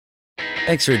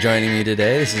Thanks for joining me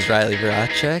today. This is Riley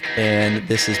Voracek, and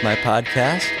this is my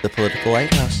podcast, The Political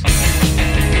Lighthouse.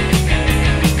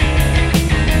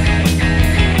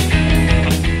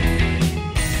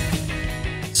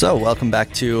 So, welcome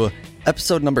back to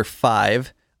episode number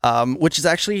 5, which is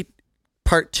actually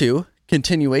part 2,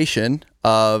 continuation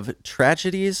of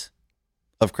Tragedies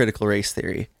of Critical Race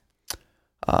Theory.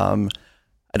 I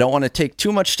don't want to take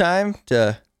too much time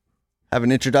to have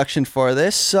an introduction for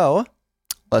this, so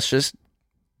let's just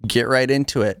get right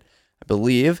into it. I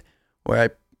believe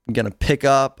where I'm going to pick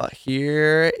up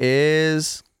here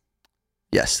is,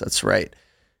 yes, that's right,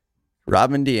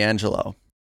 Robin DiAngelo.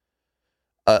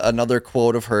 Another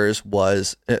quote of hers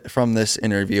was from this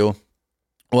interview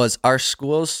was, "Our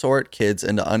schools sort kids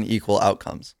into unequal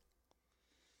outcomes."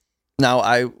 Now,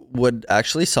 I would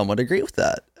actually somewhat agree with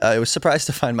that. I was surprised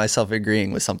to find myself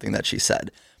agreeing with something that she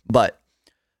said, but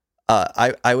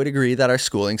I would agree that our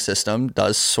schooling system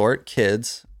does sort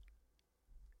kids,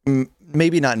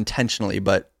 maybe not intentionally,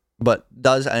 but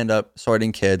does end up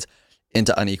sorting kids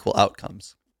into unequal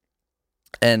outcomes.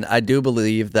 And I do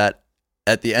believe that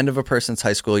at the end of a person's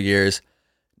high school years,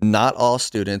 not all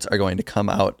students are going to come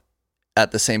out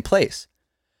at the same place.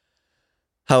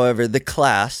 However, the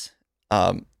class,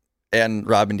 and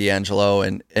Robin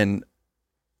DiAngelo and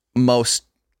most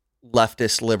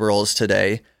leftist liberals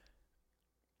today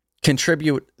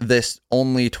contribute this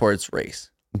only towards race.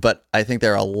 But I think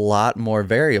there are a lot more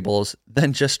variables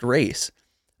than just race.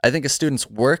 I think a student's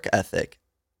work ethic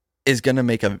is going to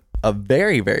make a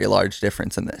very, very large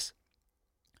difference in this.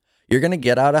 You're going to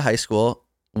get out of high school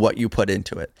what you put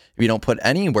into it. If you don't put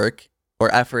any work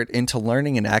or effort into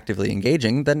learning and actively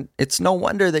engaging, then it's no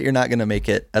wonder that you're not going to make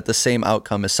it at the same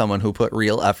outcome as someone who put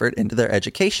real effort into their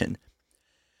education.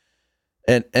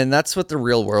 And that's what the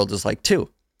real world is like too.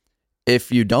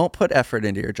 If you don't put effort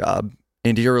into your job,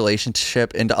 into your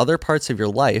relationship, into other parts of your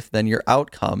life, then your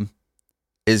outcome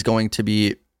is going to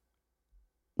be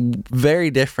very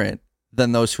different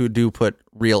than those who do put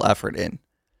real effort in.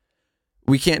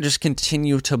 We can't just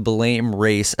continue to blame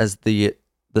race as the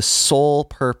sole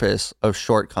purpose of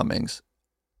shortcomings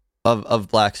of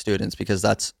Black students, because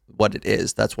that's what it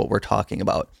is. That's what we're talking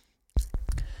about.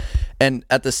 And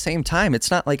at the same time,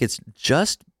 it's not like it's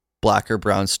just Black or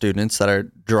brown students that are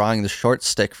drawing the short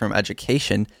stick from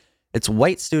education. It's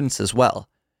white students as well.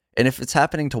 And if it's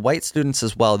happening to white students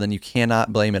as well, then you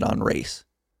cannot blame it on race.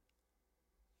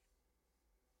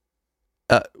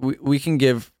 We can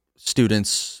give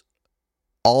students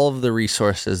all of the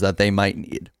resources that they might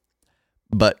need,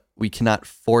 but we cannot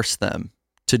force them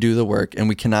to do the work, and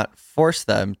we cannot force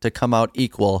them to come out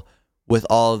equal with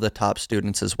all of the top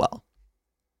students as well.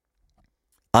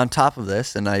 On top of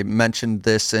this, and I mentioned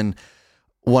this in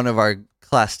one of our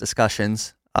class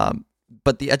discussions,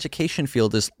 but the education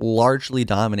field is largely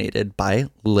dominated by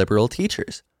liberal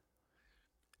teachers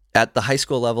at the high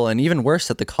school level, and even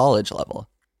worse at the college level.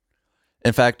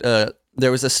 In fact,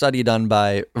 there was a study done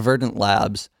by Verdant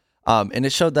Labs, and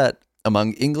it showed that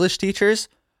among English teachers,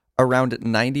 around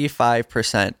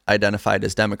 95% identified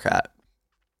as Democrat.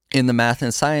 In the math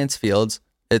and science fields,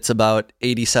 it's about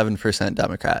 87%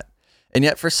 Democrat. And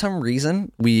yet, for some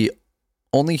reason, we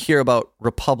only hear about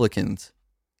Republicans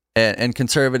and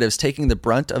conservatives taking the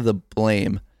brunt of the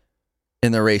blame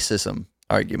in the racism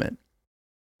argument.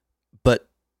 But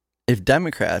if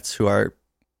Democrats, who are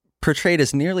portrayed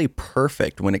as nearly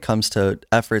perfect when it comes to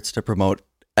efforts to promote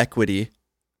equity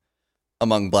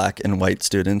among Black and white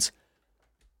students,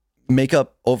 make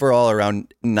up overall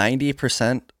around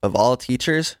 90% of all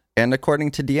teachers, and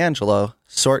according to DiAngelo,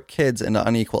 sort kids into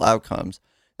unequal outcomes,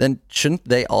 then shouldn't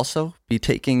they also be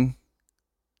taking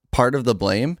part of the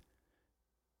blame?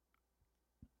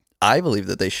 I believe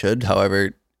that they should.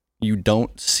 However, you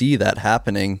don't see that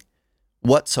happening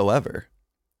whatsoever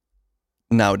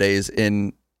nowadays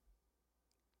in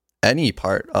any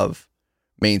part of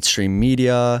mainstream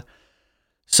media,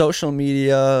 social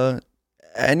media,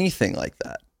 anything like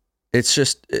that. It's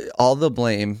just all the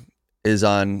blame is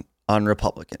on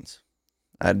Republicans.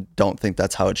 I don't think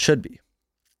that's how it should be.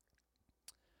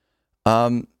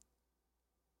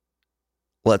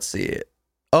 Let's see.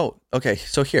 Oh, okay.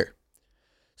 So here.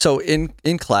 So in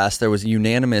class, there was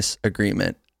unanimous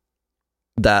agreement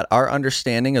that our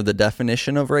understanding of the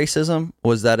definition of racism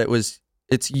was that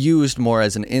it's used more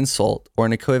as an insult or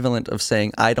an equivalent of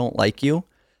saying, "I don't like you,"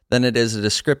 than it is a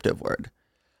descriptive word.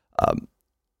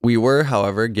 We were,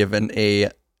 however, given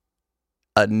a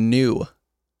new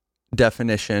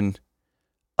definition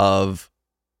of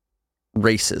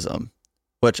racism,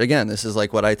 which again, this is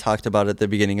like what I talked about at the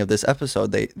beginning of this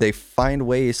episode. They find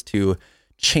ways to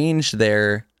change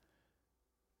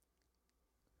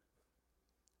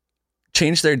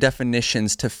change their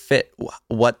definitions to fit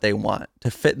what they want,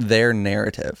 to fit their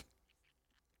narrative.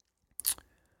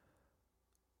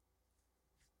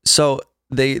 So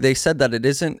they said that it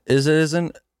isn't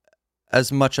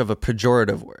as much of a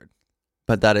pejorative word,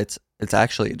 but that it's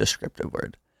actually a descriptive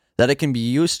word, that it can be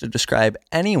used to describe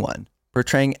anyone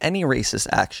portraying any racist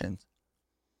actions.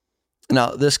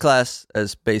 Now, this class,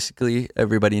 as basically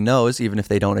everybody knows, even if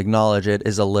they don't acknowledge it,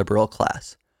 is a liberal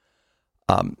class.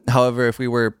 However, if we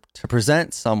were to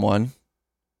present someone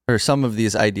or some of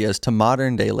these ideas to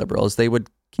modern day liberals, they would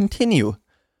continue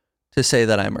to say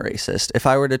that I'm a racist. If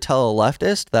I were to tell a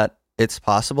leftist that it's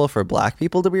possible for black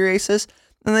people to be racist,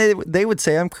 then they would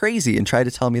say I'm crazy and try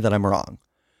to tell me that I'm wrong.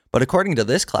 But according to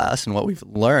this class and what we've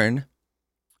learned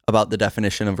about the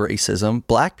definition of racism,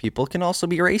 black people can also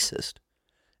be racist.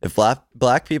 If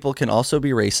black people can also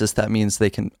be racist, that means they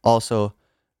can also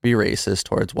be racist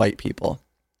towards white people.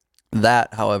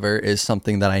 That, however, is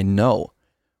something that I know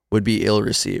would be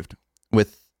ill-received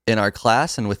within our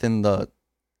class and within the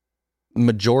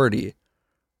majority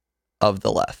of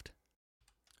the left.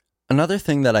 Another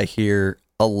thing that I hear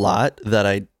a lot that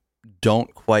I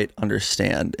don't quite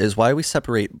understand is why we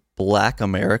separate Black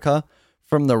America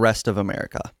from the rest of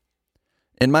America.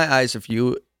 In my eyes, if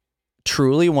you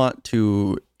truly want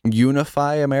to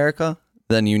unify America,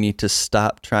 then you need to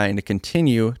stop trying to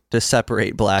continue to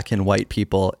separate black and white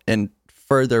people and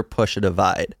further push a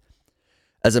divide.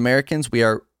 As Americans, we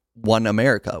are one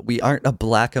America. We aren't a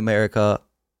Black America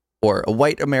or a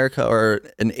white America or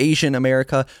an Asian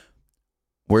America.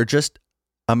 We're just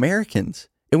Americans.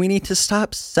 And we need to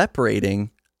stop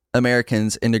separating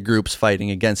Americans into groups fighting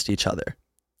against each other.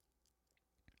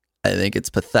 I think it's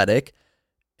pathetic,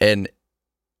 and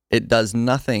it does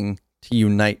nothing to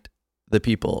unite the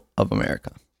people of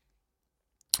America.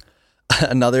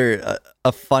 Another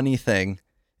a funny thing,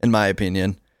 in my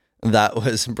opinion, that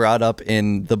was brought up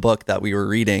in the book that we were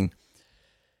reading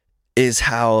is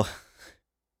how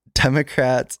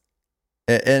Democrats,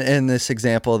 in this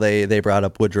example, they brought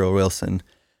up Woodrow Wilson,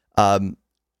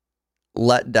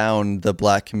 let down the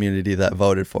black community that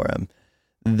voted for him.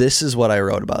 This is what I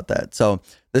wrote about that. So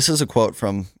this is a quote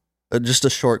from, just a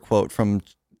short quote from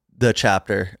the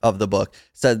chapter of the book. It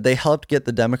said, they helped get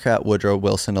the Democrat Woodrow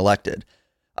Wilson elected.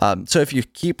 So if you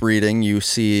keep reading, you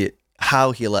see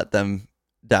how he let them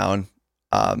down,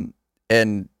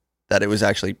 and that it was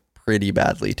actually pretty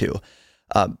badly too.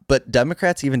 But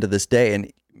Democrats, even to this day, and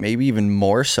maybe even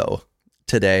more so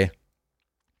today,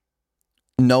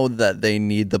 know that they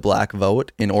need the black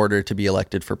vote in order to be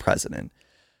elected for president.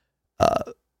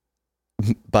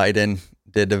 Biden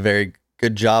did a very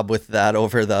good job with that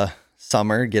over the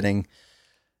summer, getting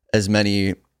as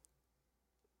many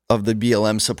of the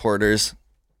BLM supporters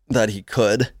that he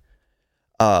could.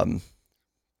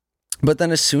 But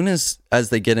then as soon as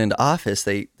they get into office,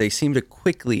 they seem to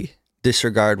quickly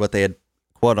disregard what they had,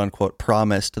 quote unquote,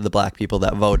 promised to the black people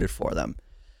that voted for them.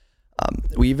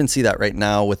 We even see that right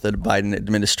now with the Biden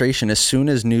administration. As soon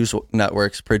as news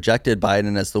networks projected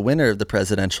Biden as the winner of the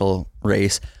presidential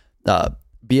race,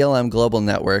 BLM Global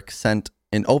Network sent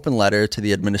an open letter to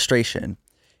the administration.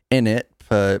 In it,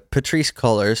 Patrisse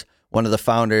Cullors, one of the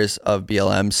founders of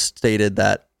BLM, stated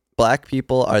that black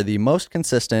people are the most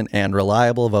consistent and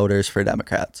reliable voters for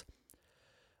Democrats.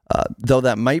 Though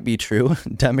that might be true,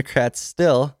 Democrats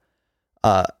still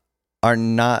are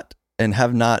not and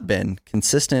have not been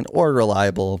consistent or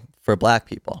reliable for black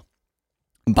people.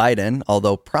 Biden,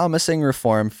 although promising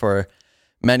reform for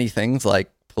many things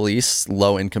like police,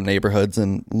 low-income neighborhoods,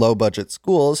 and low-budget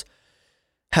schools,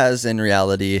 has in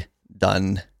reality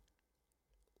done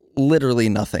literally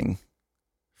nothing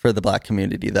for the black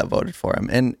community that voted for him.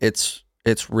 And it's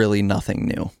really nothing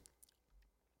new.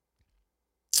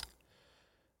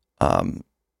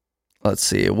 Let's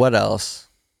see, what else?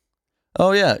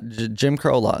 Oh yeah, Jim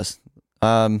Crow laws.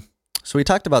 So we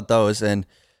talked about those and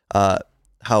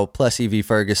how Plessy v.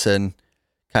 Ferguson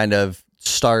kind of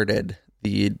started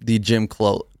the Jim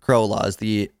Crow laws,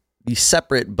 the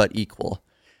separate but equal.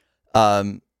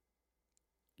 But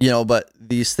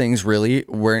these things really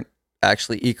weren't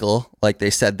actually equal like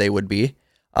they said they would be.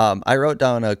 I wrote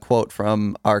down a quote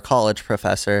from our college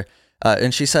professor,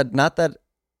 and she said, not that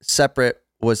separate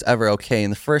was ever okay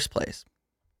in the first place.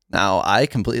 Now, I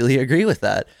completely agree with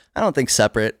that. I don't think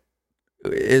separate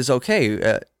is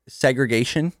okay.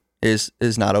 Segregation is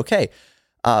not okay.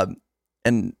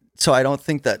 And so I don't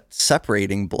think that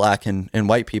separating black and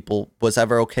white people was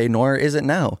ever okay, nor is it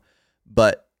now.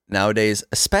 But nowadays,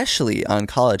 especially on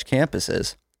college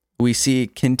campuses, we see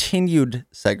continued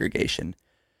segregation.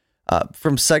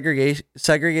 From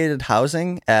segregated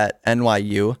housing at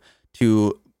NYU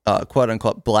to quote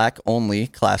unquote black only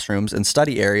classrooms and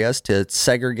study areas to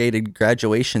segregated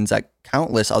graduations at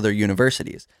countless other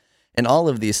universities. And all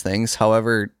of these things,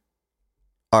 however,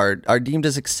 are deemed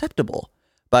as acceptable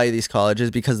by these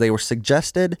colleges because they were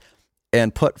suggested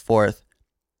and put forth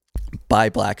by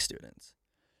black students.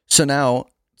 So now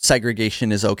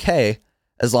segregation is okay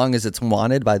as long as it's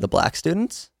wanted by the black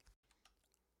students.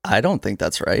 I don't think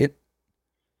that's right.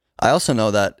 I also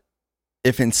know that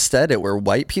if instead it were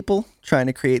white people trying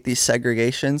to create these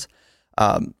segregations,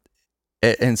 and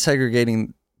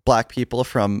segregating black people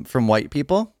from white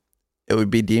people, it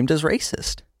would be deemed as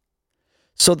racist.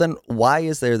 So then why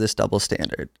is there this double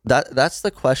standard? That's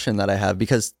the question that I have,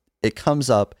 because it comes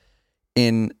up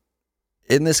in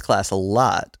this class a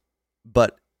lot,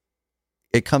 but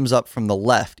it comes up from the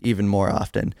left even more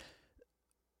often.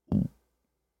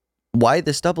 Why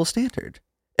this double standard?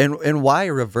 And why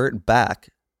revert back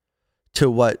to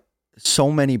what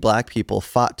so many black people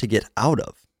fought to get out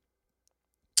of?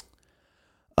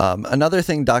 Another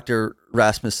thing Dr.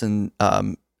 Rasmussen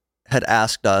had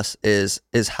asked us is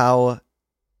how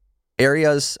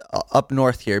areas up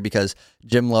north here, because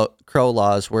Jim Crow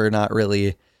laws were not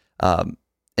really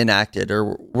enacted,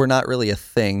 or were not really a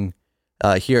thing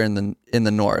here in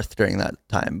the north during that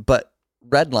time, but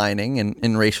redlining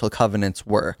and racial covenants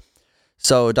were.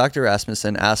 So Dr.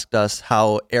 Rasmussen asked us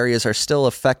how areas are still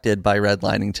affected by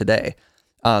redlining today.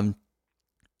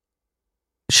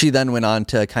 She then went on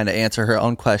to kind of answer her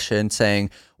own question, saying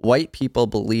white people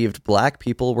believed black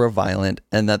people were violent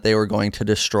and that they were going to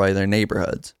destroy their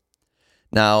neighborhoods.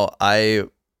 Now, I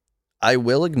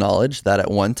will acknowledge that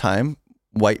at one time,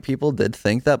 white people did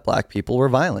think that black people were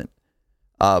violent.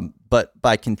 But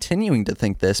by continuing to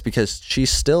think this, because she's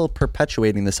still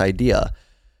perpetuating this idea,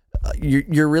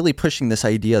 you're really pushing this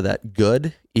idea that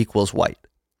good equals white.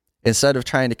 Instead of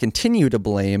trying to continue to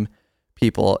blame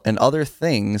people and other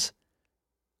things,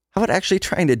 how about actually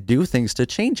trying to do things to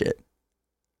change it?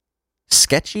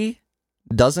 Sketchy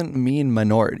doesn't mean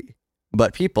minority,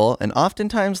 but people, and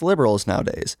oftentimes liberals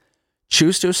nowadays,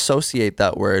 choose to associate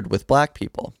that word with black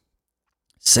people.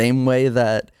 Same way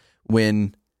that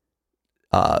when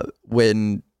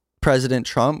President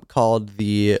Trump called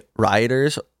the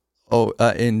rioters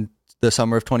in the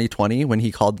summer of 2020, when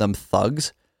he called them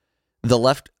thugs, the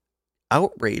left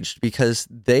outraged because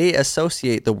they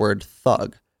associate the word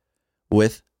thug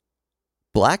with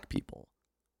black people.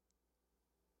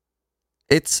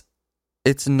 It's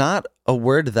not a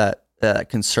word that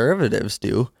conservatives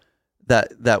do,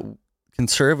 that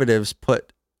conservatives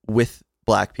put with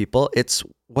black people. It's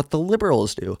what the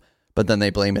liberals do, but then they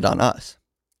blame it on us.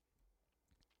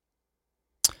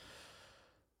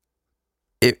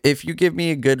 If you give me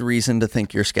a good reason to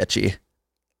think you're sketchy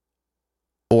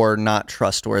or not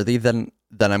trustworthy, then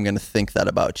I'm going to think that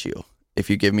about you. If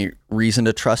you give me reason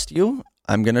to trust you,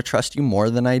 I'm going to trust you more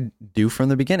than I do from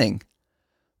the beginning.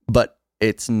 But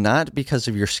it's not because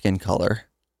of your skin color,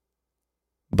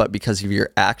 but because of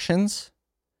your actions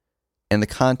and the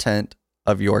content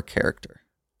of your character.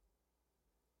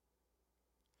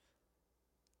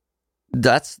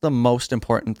 That's the most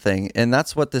important thing, and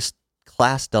that's what this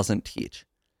class doesn't teach.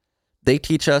 They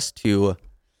teach us to,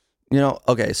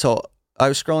 okay, so I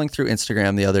was scrolling through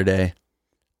Instagram the other day,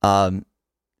 and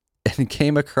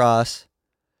came across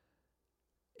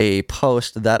a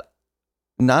post that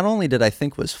not only did I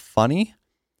think was funny,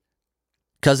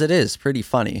 because it is pretty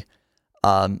funny,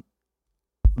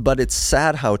 but it's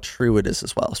sad how true it is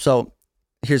as well. So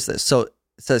here's this. So it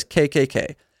says,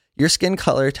 KKK, your skin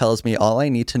color tells me all I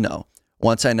need to know.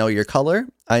 Once I know your color,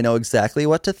 I know exactly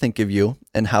what to think of you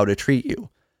and how to treat you.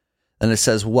 And it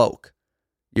says, woke,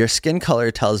 your skin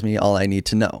color tells me all I need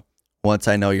to know. Once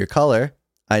I know your color,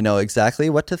 I know exactly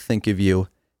what to think of you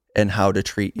and how to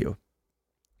treat you.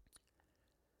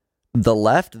 The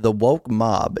left, the woke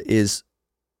mob, is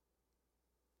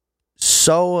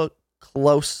so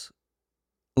closely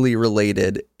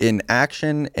related in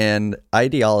action and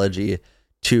ideology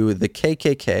to the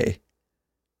KKK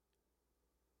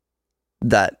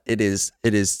that it is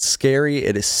scary,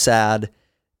 it is sad,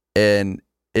 and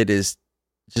it is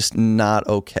just not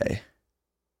okay.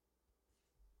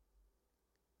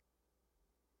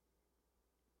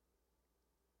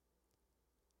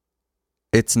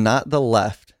 It's not the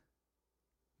left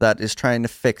that is trying to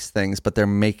fix things, but they're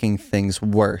making things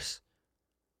worse.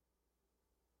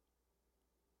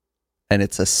 And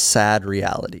it's a sad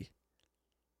reality.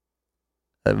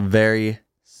 A very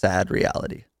sad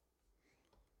reality.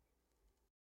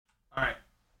 All right.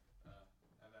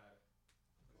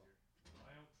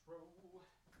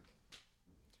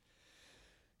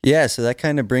 Yeah, so that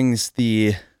kind of brings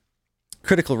the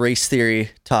critical race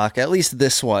theory talk, at least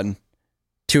this one,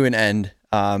 to an end.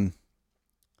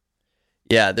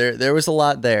 Yeah, there was a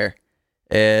lot there,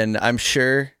 and I'm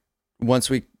sure once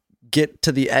we get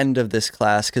to the end of this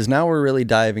class, because now we're really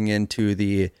diving into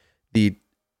the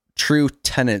true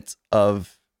tenets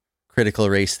of critical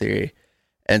race theory,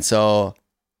 and so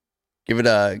give it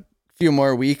a few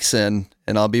more weeks, and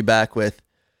I'll be back with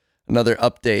another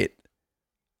update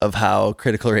of how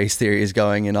critical race theory is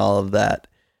going and all of that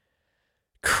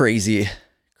crazy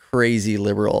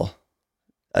liberal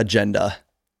agenda.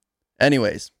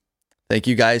 Anyways, thank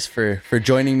you guys for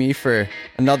joining me for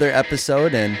another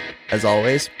episode. And as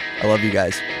always, I love you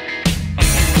guys.